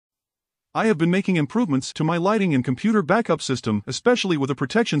I have been making improvements to my lighting and computer backup system, especially with a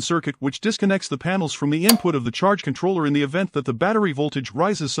protection circuit which disconnects the panels from the input of the charge controller in the event that the battery voltage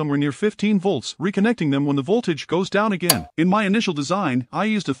rises somewhere near 15 volts, reconnecting them when the voltage goes down again. In my initial design, I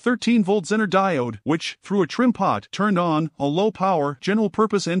used a 13-volt Zener diode, which, through a trim pot, turned on a low-power,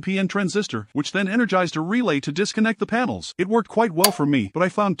 general-purpose NPN transistor, which then energized a relay to disconnect the panels. It worked quite well for me, but I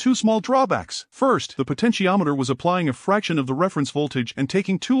found two small drawbacks. First, the potentiometer was applying a fraction of the reference voltage and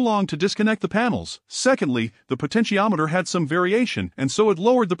taking too long to disconnect the panels. Secondly, the potentiometer had some variation, and so it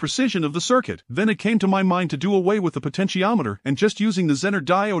lowered the precision of the circuit. Then it came to my mind to do away with the potentiometer and just using the Zener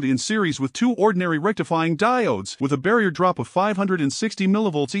diode in series with two ordinary rectifying diodes with a barrier drop of 560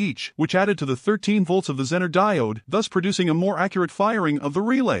 millivolts each, which added to the 13 volts of the Zener diode, thus producing a more accurate firing of the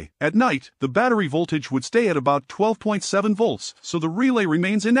relay. At night, the battery voltage would stay at about 12.7 volts, so the relay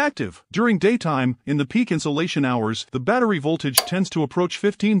remains inactive. During daytime, in the peak insolation hours, the battery voltage tends to approach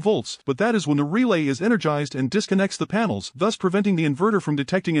 15 volts, but that is when the relay is energized and disconnects the panels, thus preventing the inverter from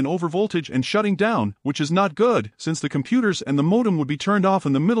detecting an overvoltage and shutting down, which is not good, since the computers and the modem would be turned off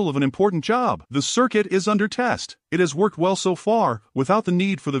in the middle of an important job. The circuit is under test. It has worked well so far, without the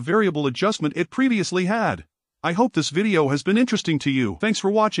need for the variable adjustment it previously had. I hope this video has been interesting to you. Thanks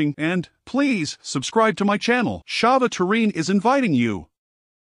for watching, and please subscribe to my channel. Shava Tareen is inviting you.